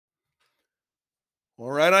All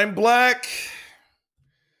right, I'm black.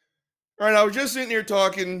 All right, I was just sitting here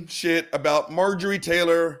talking shit about Marjorie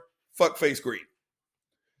Taylor Fuckface Green.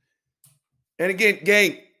 And again,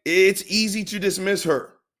 gang, it's easy to dismiss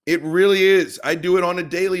her. It really is. I do it on a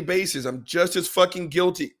daily basis. I'm just as fucking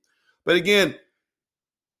guilty. But again,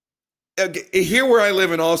 here where I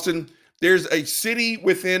live in Austin, there's a city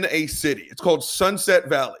within a city. It's called Sunset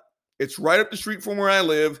Valley. It's right up the street from where I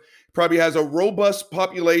live. Probably has a robust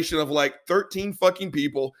population of like 13 fucking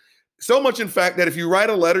people. So much, in fact, that if you write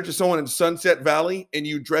a letter to someone in Sunset Valley and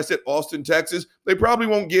you address it Austin, Texas, they probably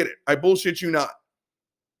won't get it. I bullshit you not.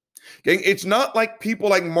 Okay? It's not like people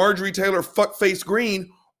like Marjorie Taylor Fuckface Green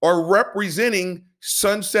are representing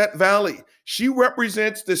Sunset Valley. She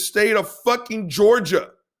represents the state of fucking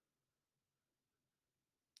Georgia.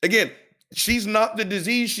 Again, she's not the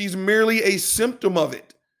disease. She's merely a symptom of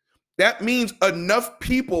it. That means enough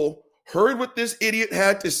people heard what this idiot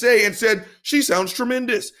had to say and said, she sounds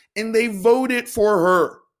tremendous. And they voted for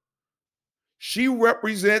her. She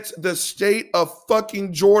represents the state of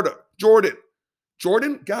fucking Jordan.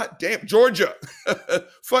 God damn, Georgia.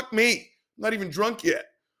 Fuck me. I'm not even drunk yet.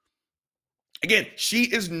 Again, she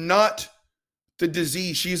is not the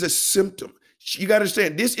disease. She's a symptom. You got to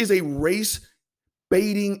understand, this is a race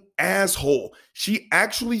baiting asshole. She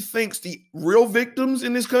actually thinks the real victims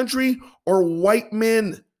in this country are white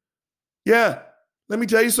men. Yeah, let me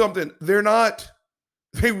tell you something. They're not.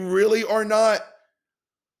 They really are not.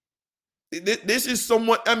 This is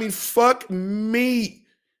somewhat, fuck me.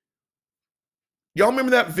 Y'all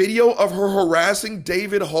remember that video of her harassing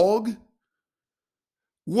David Hogg?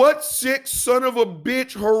 What sick son of a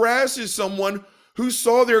bitch harasses someone who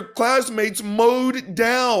saw their classmates mowed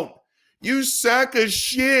down? You sack of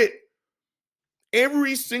shit.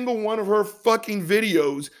 Every single one of her fucking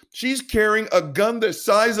videos, she's carrying a gun the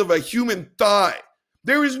size of a human thigh.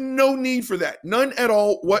 There is no need for that. None at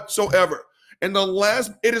all whatsoever. And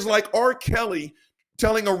it is like R. Kelly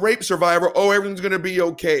telling a rape survivor, oh, everything's going to be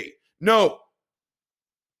okay. No.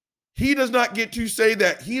 He does not get to say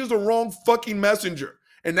that. He is the wrong fucking messenger.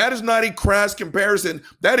 And that is not a crass comparison.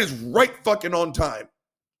 That is right fucking on time.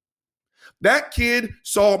 That kid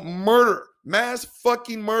saw murder, mass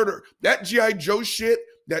fucking murder. That G.I. Joe shit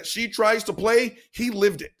that she tries to play, he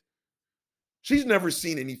lived it. She's never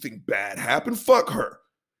seen anything bad happen. Fuck her.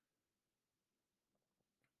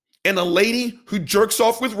 And a lady who jerks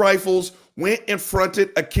off with rifles went and fronted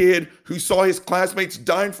a kid who saw his classmates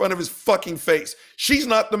die in front of his fucking face. She's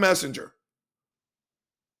not the messenger.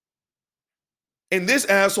 And this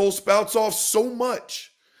asshole spouts off so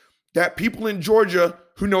much that people in Georgia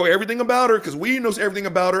who know everything about her, because we knows everything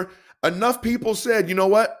about her, enough people said, you know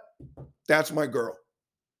what? That's my girl.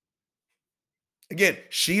 Again,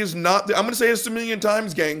 she is not, I'm going to say this a million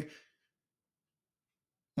times, gang.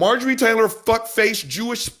 Marjorie Taylor Fuckface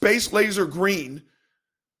Jewish Space Laser Green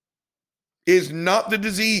is not the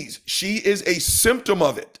disease. She is a symptom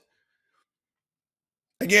of it.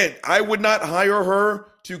 Again, I would not hire her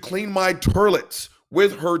to clean my toilets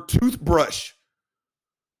with her toothbrush.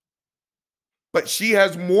 But she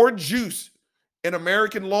has more juice in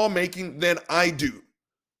American lawmaking than I do.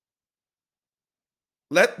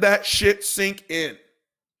 Let that shit sink in.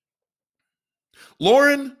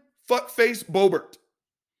 Lauren Fuckface Boebert.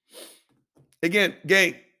 Again,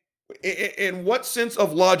 gang, in what sense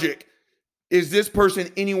of logic is this person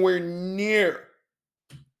anywhere near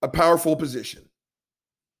a powerful position?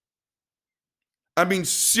 I mean,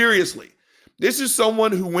 seriously, this is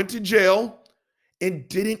someone who went to jail and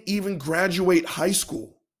didn't even graduate high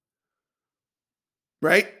school.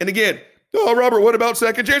 Right? And again, oh, Robert, what about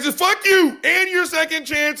second chances? Fuck you and your second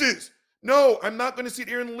chances. No, I'm not going to sit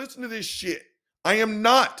here and listen to this shit. I am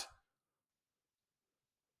not.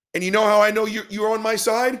 And you know how I know you're on my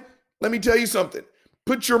side? Let me tell you something.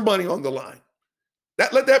 Put your money on the line.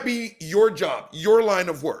 Let that be your job, your line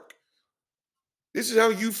of work. This is how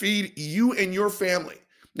you feed you and your family.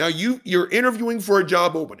 Now you're interviewing for a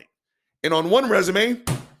job opening. And on one resume,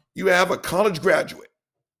 you have a college graduate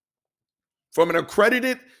from an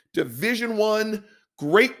accredited Division I,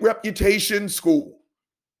 great reputation school.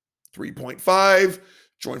 3.5,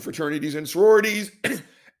 joined fraternities and sororities,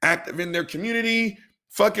 active in their community,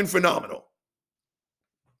 fucking phenomenal.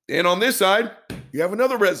 And on this side, you have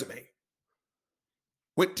another resume.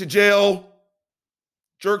 Went to jail,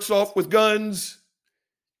 jerks off with guns,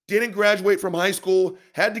 didn't graduate from high school,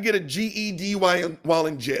 had to get a GED while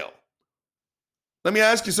in jail. Let me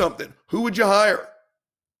ask you something. Who would you hire?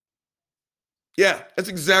 Yeah, that's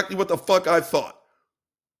exactly what the fuck I thought.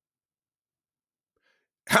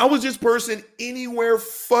 How is this person anywhere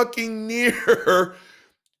fucking near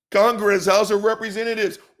Congress, House of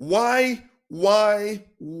Representatives? Why why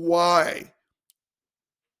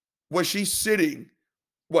was she sitting,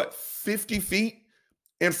 50 feet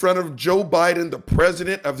in front of Joe Biden, the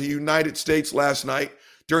president of the United States, last night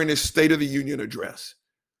during his State of the Union address?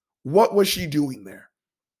 What was she doing there?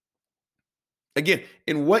 Again,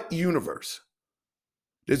 in what universe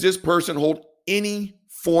does this person hold any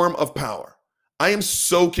form of power? I am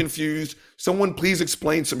so confused. Someone please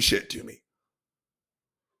explain some shit to me.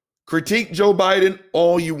 Critique Joe Biden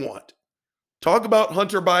all you want. Talk about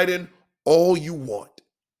Hunter Biden all you want.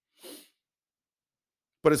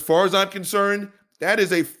 But as far as I'm concerned, that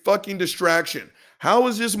is a fucking distraction. How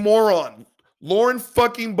is this moron, Lauren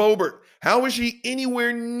fucking Boebert, how is she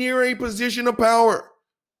anywhere near a position of power?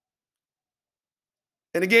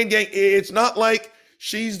 And again, gang, it's not like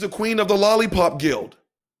she's the queen of the lollipop guild.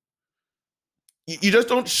 You just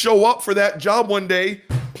don't show up for that job one day,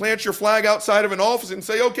 plant your flag outside of an office and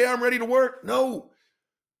say, okay, I'm ready to work. No.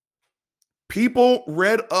 People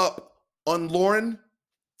read up on Lauren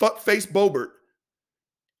fuckface Boebert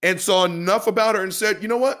and saw enough about her and said, you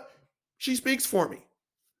know what? She speaks for me.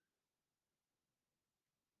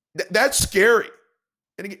 That's scary.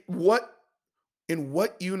 And again, in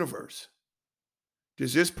what universe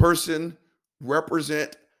does this person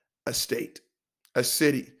represent a state, a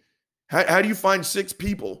city? How do you find 6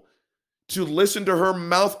 people to listen to her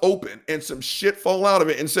mouth open and some shit fall out of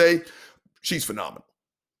it and say, she's phenomenal?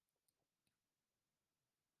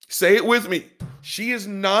 Say it with me. She is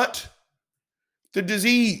not the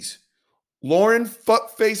disease. Lauren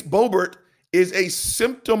fuckface Boebert is a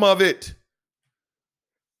symptom of it.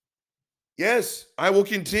 Yes, I will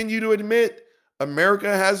continue to admit America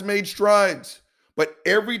has made strides. But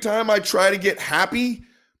every time I try to get happy,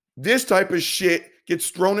 this type of shit gets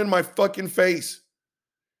thrown in my fucking face.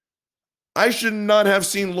 I should not have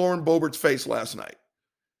seen Lauren Boebert's face last night.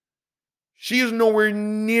 She is nowhere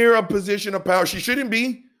near a position of power. She shouldn't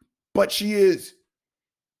be, but she is.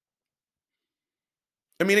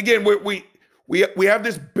 I mean, again, we have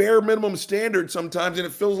this bare minimum standard sometimes, and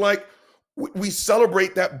it feels like we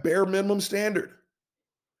celebrate that bare minimum standard.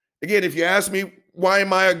 Again, if you ask me, why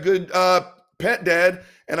am I a good pet dad?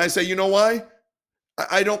 And I say, you know why?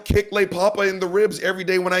 I don't kick Lay Papa in the ribs every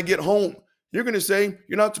day when I get home. You're going to say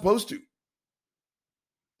you're not supposed to.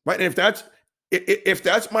 Right? And if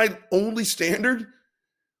that's my only standard,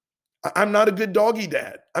 I'm not a good doggy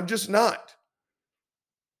dad. I'm just not.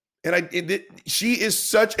 And she is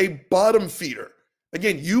such a bottom feeder.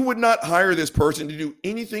 Again, you would not hire this person to do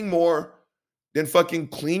anything more than fucking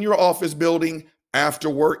clean your office building after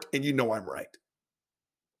work, and you know I'm right.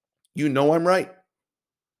 You know I'm right.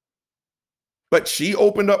 But she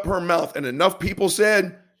opened up her mouth, and enough people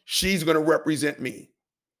said she's going to represent me.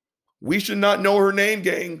 We should not know her name,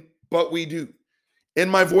 gang, but we do. And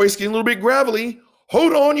my voice getting a little bit gravelly.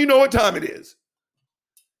 Hold on, you know what time it is.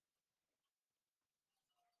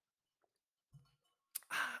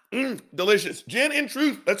 Delicious. Gin and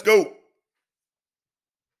Truth. Let's go.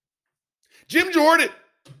 Jim Jordan.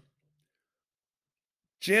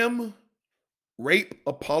 Jim, rape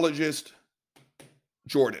apologist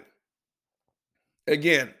Jordan.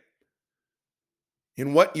 Again,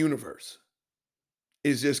 in what universe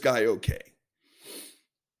is this guy okay?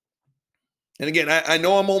 And again, I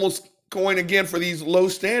know I'm almost going again for these low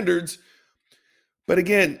standards, but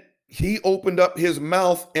again, he opened up his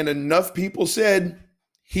mouth and enough people said,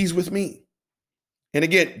 he's with me. And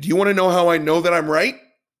again, do you want to know how I know that I'm right?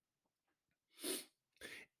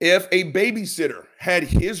 If a babysitter had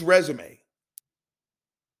his resume,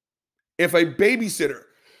 if a babysitter,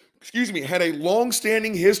 had a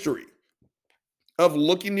long-standing history of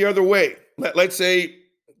looking the other way, let's say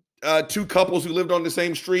 2 couples who lived on the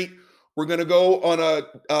same street, we're going to go on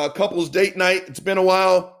a couple's date night. It's been a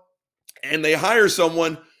while, and they hire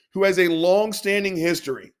someone who has a long-standing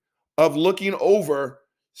history of looking over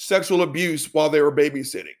sexual abuse while they were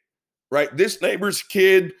babysitting, right? This neighbor's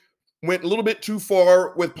kid went a little bit too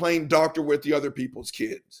far with playing doctor with the other people's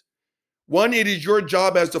kids. One, it is your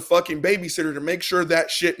job as the fucking babysitter to make sure that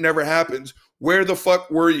shit never happens. Where the fuck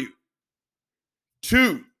were you?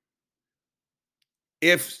 2,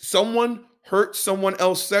 if someone hurts someone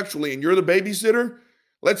else sexually and you're the babysitter,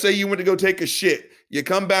 let's say you went to go take a shit. You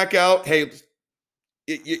come back out, hey,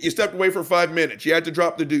 you stepped away for 5 minutes. You had to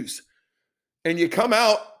drop the deuce. And you come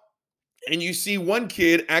out and you see one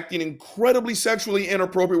kid acting incredibly sexually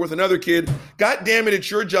inappropriate with another kid. God damn it,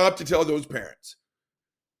 it's your job to tell those parents.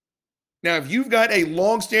 Now, if you've got a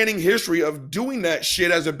long-standing history of doing that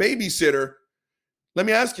shit as a babysitter, let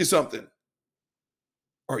me ask you something.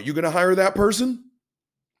 Are you going to hire that person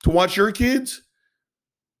to watch your kids?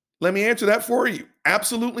 Let me answer that for you.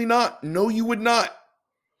 Absolutely not. No, you would not.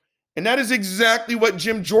 And that is exactly what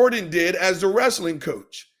Jim Jordan did as the wrestling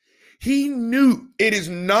coach. He knew this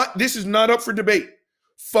is not up for debate.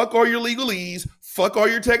 Fuck all your legalese, fuck all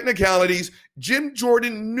your technicalities. Jim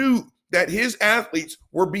Jordan knew that his athletes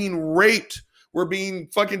were being raped, were being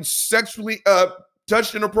fucking sexually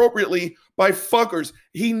touched inappropriately by fuckers.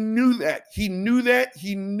 He knew that. He knew that.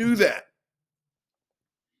 He knew that.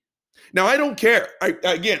 Now, I don't care.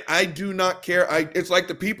 I do not care. It's like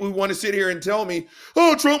the people who want to sit here and tell me,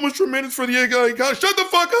 oh, Trump was tremendous for the economy. Shut the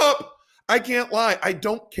fuck up. I can't lie. I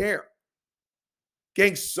don't care.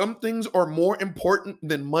 Gang, some things are more important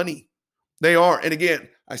than money. They are. And again,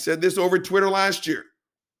 I said this over Twitter last year.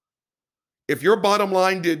 If your bottom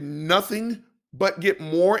line did nothing but get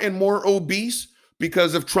more and more obese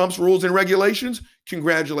because of Trump's rules and regulations,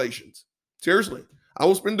 congratulations. Seriously. I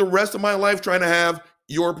will spend the rest of my life trying to have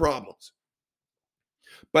your problems.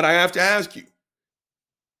 But I have to ask you,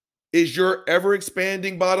 is your ever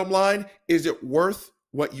expanding bottom line, is it worth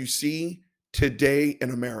what you see today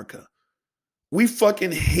in America? We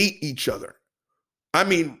fucking hate each other. I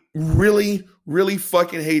mean, really, really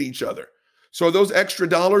fucking hate each other. So those extra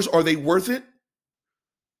dollars, are they worth it?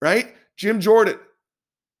 Right? Jim Jordan.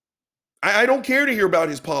 I don't care to hear about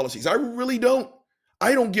his policies. I really don't.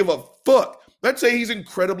 I don't give a fuck. Let's say he's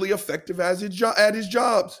incredibly effective at his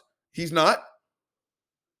jobs. He's not.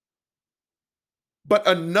 But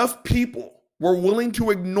enough people were willing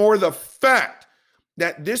to ignore the fact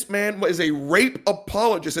that this man was a rape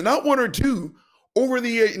apologist, and not one or two, over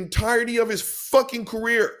the entirety of his fucking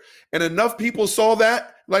career. And enough people saw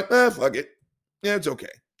that, like, fuck it. Yeah, it's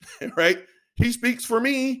okay. Right? He speaks for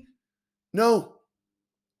me. No.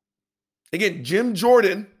 Again, Jim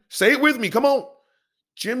Jordan, say it with me, come on.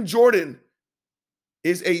 Jim Jordan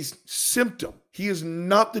is a symptom. He is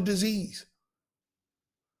not the disease.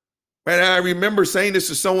 And I remember saying this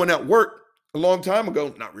to someone at work a long time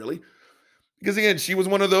ago. Not really. Because again, she was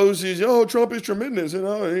one of those who's, oh, Trump is tremendous.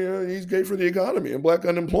 And he's great for the economy and black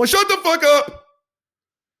unemployment. Shut the fuck up.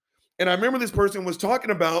 And I remember this person was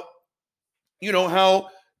talking about, how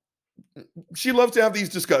she loves to have these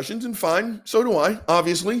discussions, and fine, so do I,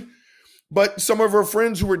 obviously. But some of her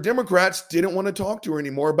friends who were Democrats didn't want to talk to her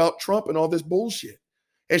anymore about Trump and all this bullshit.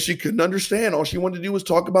 And she couldn't understand. All she wanted to do was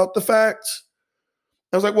talk about the facts.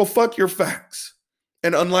 I was like, well, fuck your facts.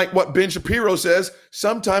 And unlike what Ben Shapiro says,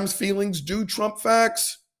 sometimes feelings do trump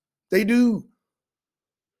facts. They do.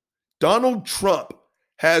 Donald Trump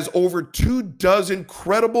has over 24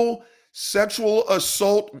 credible sexual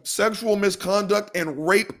assault, sexual misconduct, and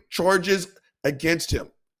rape charges against him.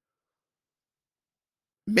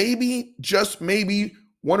 Maybe, just maybe,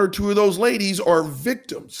 one or two of those ladies are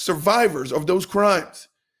victims, survivors of those crimes.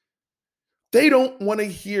 They don't want to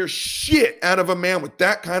hear shit out of a man with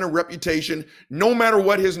that kind of reputation, no matter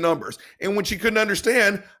what his numbers. And when she couldn't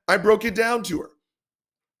understand, I broke it down to her.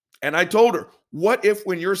 And I told her, what if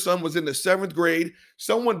when your son was in the 7th grade,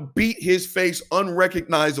 someone beat his face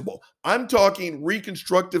unrecognizable? I'm talking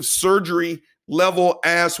reconstructive surgery level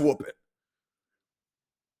ass whooping.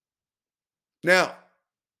 Now,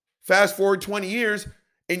 fast forward 20 years,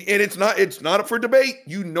 and it's not up for debate.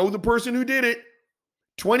 You know the person who did it.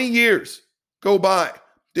 20 years go by.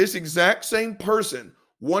 This exact same person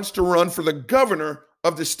wants to run for the governor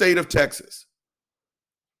of the state of Texas.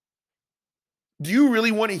 Do you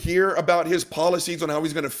really want to hear about his policies on how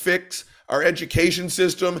he's going to fix our education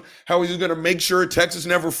system, how he's going to make sure Texas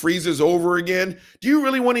never freezes over again? Do you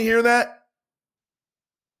really want to hear that?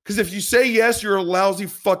 Because if you say yes, you're a lousy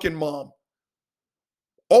fucking mom.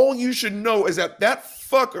 All you should know is that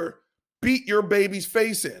fucker beat your baby's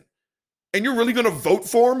face in. And you're really going to vote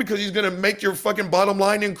for him because he's going to make your fucking bottom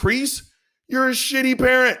line increase? You're a shitty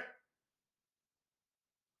parent.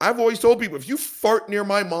 I've always told people, if you fart near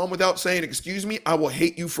my mom without saying, excuse me, I will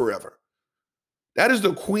hate you forever. That is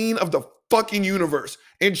the queen of the fucking universe,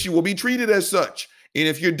 and she will be treated as such. And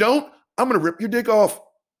if you don't, I'm going to rip your dick off.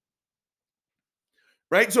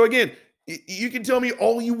 Right? So again, you can tell me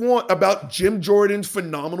all you want about Jim Jordan's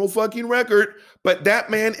phenomenal fucking record, but that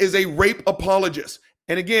man is a rape apologist.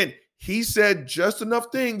 And again, he said just enough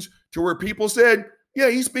things to where people said, yeah,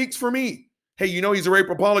 he speaks for me. Hey, he's a rape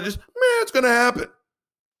apologist. Man, it's going to happen.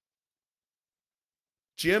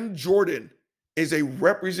 Jim Jordan is a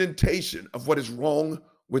representation of what is wrong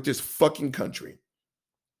with this fucking country.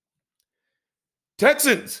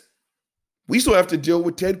 Texans, we still have to deal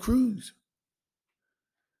with Ted Cruz.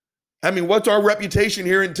 I mean, what's our reputation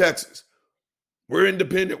here in Texas? We're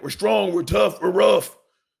independent, we're strong, we're tough, we're rough,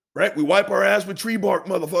 right? We wipe our ass with tree bark,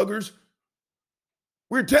 motherfuckers.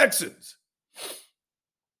 We're Texans.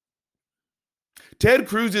 Ted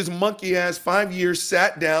Cruz's monkey ass 5 years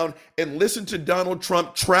sat down and listened to Donald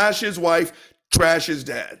Trump trash his wife, trash his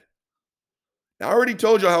dad. Now, I already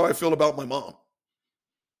told you how I feel about my mom.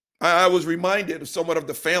 I was reminded of somewhat of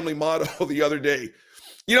the family motto the other day.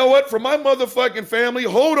 You know what? For my motherfucking family,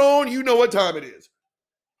 hold on, you know what time it is.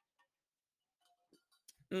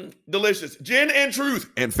 Delicious. Gin and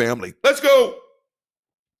truth and family. Let's go.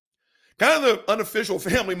 Kind of the unofficial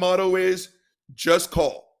family motto is just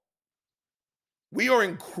call. We are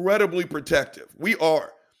incredibly protective. We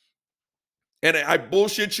are. And I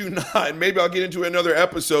bullshit you not, and maybe I'll get into another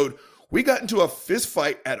episode. We got into a fist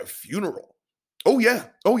fight at a funeral. Oh, yeah.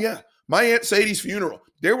 Oh, yeah. My Aunt Sadie's funeral.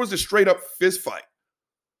 There was a straight up fist fight.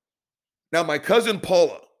 Now, my cousin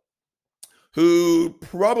Paula, who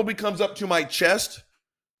probably comes up to my chest,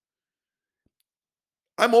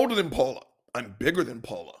 I'm older than Paula. I'm bigger than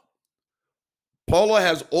Paula. Paula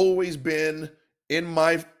has always been in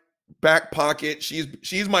my back pocket.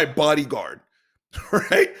 She's my bodyguard,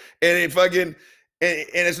 right? And if I can, and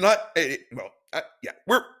it's not, yeah,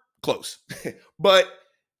 we're close, but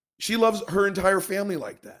she loves her entire family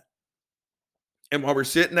like that. And while we're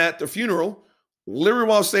sitting at the funeral, literally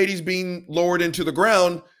while Sadie's being lowered into the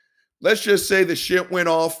ground, let's just say the shit went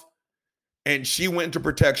off and she went into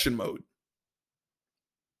protection mode.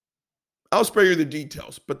 I'll spare you the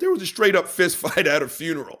details, but there was a straight up fist fight at a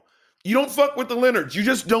funeral. You don't fuck with the Leonards. You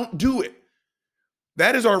just don't do it.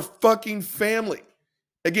 That is our fucking family.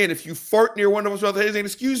 Again, if you fart near one of us without saying,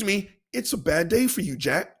 excuse me, it's a bad day for you,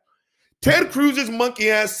 Jack. Ted Cruz's monkey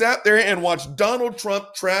ass sat there and watched Donald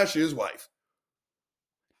Trump trash his wife.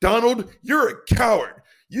 Donald, you're a coward.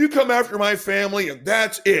 You come after my family and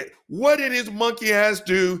that's it. What did his monkey ass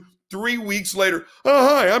do 3 weeks later? Oh,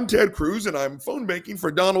 hi, I'm Ted Cruz and I'm phone banking for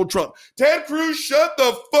Donald Trump. Ted Cruz, shut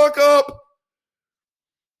the fuck up.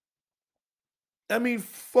 I mean,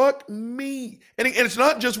 fuck me. And it's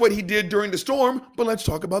not just what he did during the storm, but let's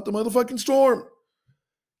talk about the motherfucking storm.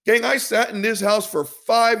 Gang, I sat in this house for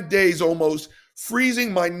 5 days almost,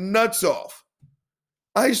 freezing my nuts off.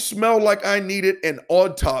 I smelled like I needed an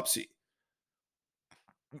autopsy.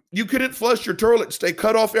 You couldn't flush your toilets. They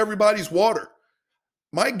cut off everybody's water.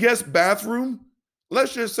 My guest bathroom,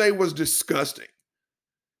 let's just say, was disgusting.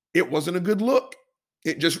 It wasn't a good look.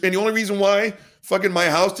 And the only reason why fucking my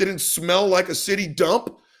house didn't smell like a city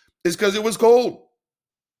dump is because it was cold.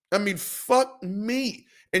 I mean, fuck me.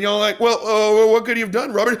 And y'all like, well, what could he have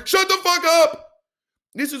done, Robert? Shut the fuck up.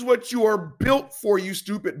 This is what you are built for, you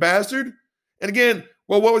stupid bastard. And again,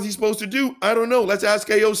 well, what was he supposed to do? I don't know. Let's ask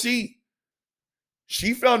AOC.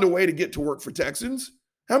 She found a way to get to work for Texans.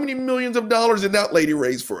 How many millions of dollars did that lady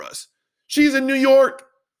raise for us? She's in New York.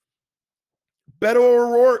 Beto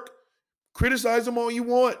O'Rourke. Criticize him all you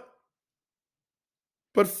want.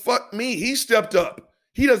 But fuck me, he stepped up.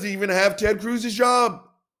 He doesn't even have Ted Cruz's job.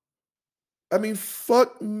 I mean,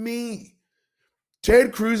 fuck me.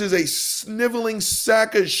 Ted Cruz is a sniveling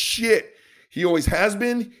sack of shit. He always has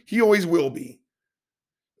been. He always will be.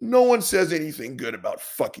 No one says anything good about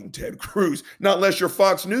fucking Ted Cruz, not unless you're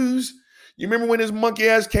Fox News. You remember when his monkey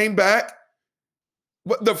ass came back?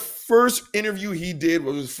 What the first interview he did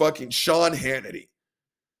was with fucking Sean Hannity.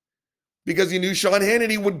 Because he knew Sean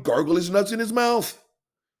Hannity would gargle his nuts in his mouth.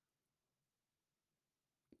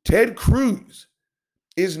 Ted Cruz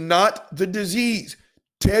is not the disease.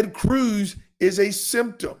 Ted Cruz is a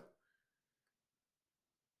symptom.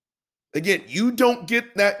 Again, you don't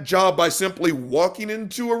get that job by simply walking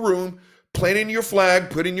into a room, planting your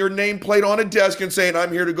flag, putting your nameplate on a desk and saying,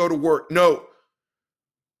 I'm here to go to work. No.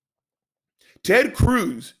 Ted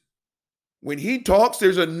Cruz, when he talks,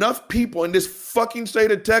 there's enough people in this fucking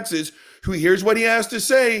state of Texas who hears what he has to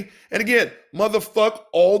say. And again, motherfuck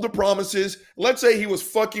all the promises. Let's say he was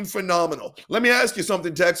fucking phenomenal. Let me ask you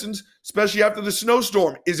something, Texans, especially after the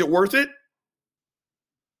snowstorm. Is it worth it?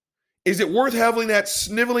 Is it worth having that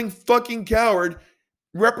sniveling fucking coward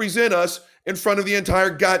represent us in front of the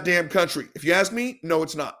entire goddamn country? If you ask me, no,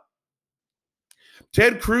 it's not.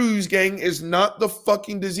 Ted Cruz, gang, is not the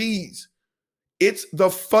fucking disease. It's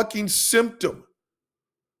the fucking symptom.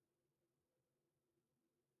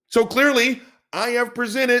 So clearly, I have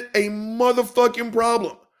presented a motherfucking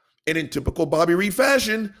problem. And in typical Bobby Reed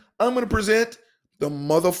fashion, I'm going to present the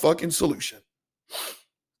motherfucking solution.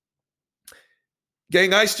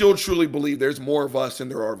 Gang, I still truly believe there's more of us than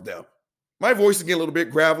there are of them. My voice is getting a little bit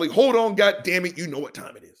gravelly. Hold on, God damn it, you know what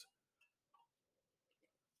time it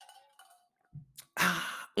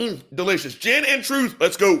is. Delicious. Gin and truth,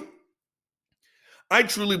 let's go. I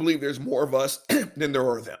truly believe there's more of us than there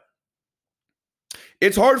are of them.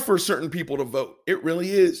 It's hard for certain people to vote. It really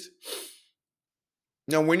is.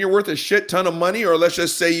 Now, when you're worth a shit ton of money, or let's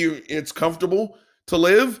just say it's comfortable to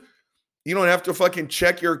live. You don't have to fucking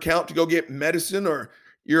check your account to go get medicine, or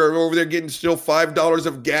you're over there getting still $5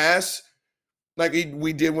 of gas like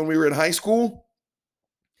we did when we were in high school.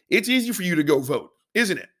 It's easy for you to go vote,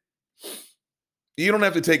 isn't it? You don't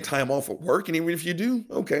have to take time off of work, and even if you do,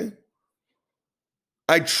 okay.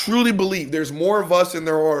 I truly believe there's more of us than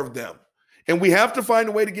there are of them. And we have to find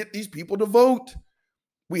a way to get these people to vote.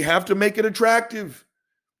 We have to make it attractive.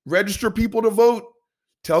 Register people to vote.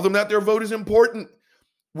 Tell them that their vote is important.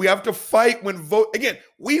 We have to fight when vote. Again,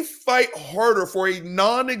 we fight harder for a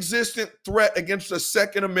non-existent threat against the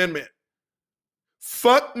Second Amendment.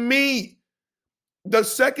 Fuck me. The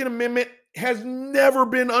Second Amendment has never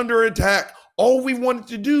been under attack. All we wanted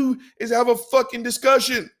to do is have a fucking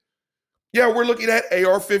discussion. Yeah, we're looking at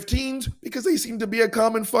AR-15s because they seem to be a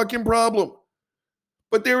common fucking problem.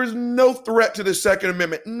 But there is no threat to the Second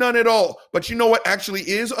Amendment, none at all. But you know what actually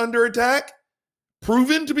is under attack?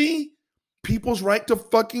 Proven to be? People's right to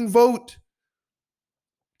fucking vote.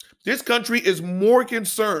 This country is more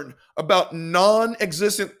concerned about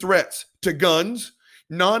non-existent threats to guns,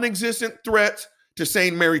 non-existent threats to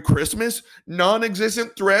saying Merry Christmas,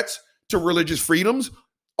 non-existent threats to religious freedoms.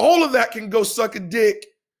 All of that can go suck a dick.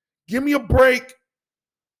 Give me a break.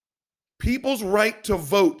 People's right to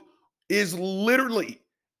vote is literally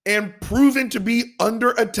and proven to be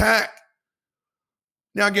under attack.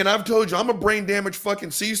 Now, again, I've told you, I'm a brain damaged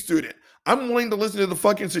fucking C student. I'm willing to listen to the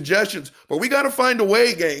fucking suggestions, but we got to find a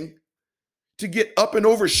way, gang, to get up and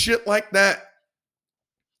over shit like that.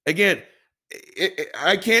 Again,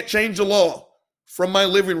 I can't change the law from my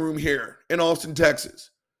living room here in Austin,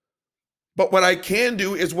 Texas. But what I can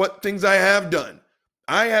do is what things I have done.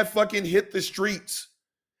 I have fucking hit the streets,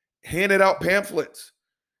 handed out pamphlets.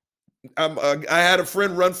 I had a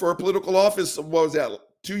friend run for a political office, what was that,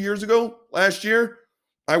 2 years ago, last year?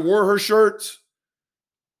 I wore her shirts.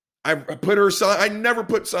 I put her sign. I never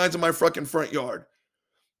put signs in my fucking front yard,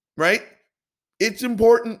 right? It's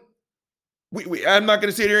important. I'm not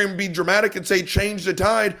going to sit here and be dramatic and say change the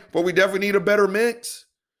tide, but we definitely need a better mix,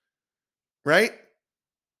 right?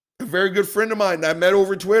 A very good friend of mine I met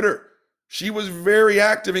over Twitter. She was very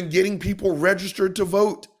active in getting people registered to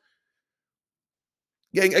vote.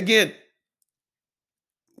 Again,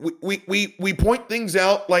 we point things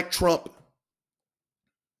out like Trump,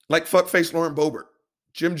 like fuckface Lauren Boebert,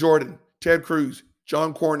 Jim Jordan, Ted Cruz,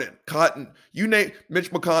 John Cornyn, Cotton, you name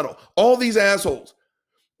Mitch McConnell, all these assholes.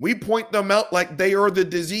 We point them out like they are the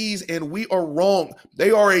disease, and we are wrong.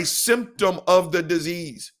 They are a symptom of the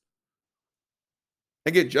disease.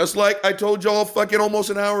 Again, just like I told y'all fucking almost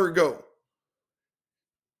an hour ago,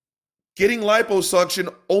 getting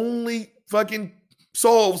liposuction only fucking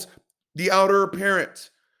solves the outer appearance.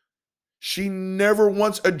 She never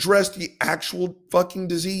once addressed the actual fucking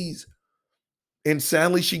disease. And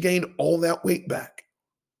sadly, she gained all that weight back.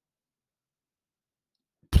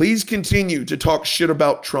 Please continue to talk shit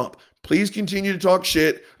about Trump. Please continue to talk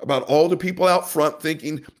shit about all the people out front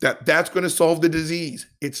thinking that that's going to solve the disease.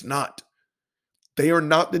 It's not. They are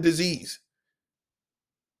not the disease.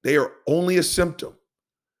 They are only a symptom.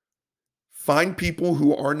 Find people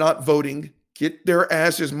who are not voting, get their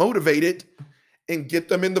asses motivated, and get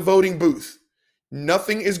them in the voting booth.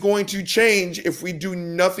 Nothing is going to change if we do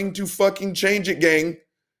nothing to fucking change it, gang.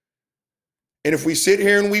 And if we sit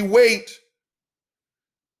here and we wait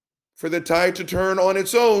for the tide to turn on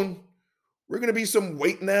its own, we're going to be some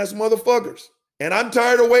waiting ass motherfuckers. And I'm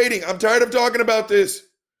tired of waiting. I'm tired of talking about this.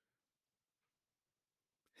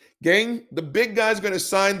 Gang, the big guy's going to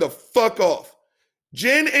sign the fuck off.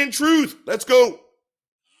 Gin and Truth. Let's go.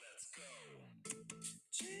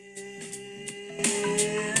 Gin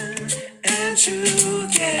and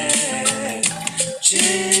Truth, yeah.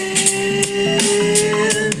 Gin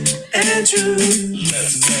and Truth.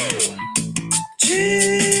 Let's go.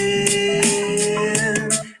 Gin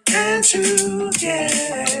and Truth,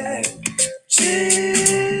 yeah. Gin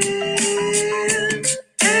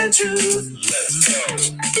and Truth. Let's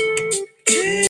go.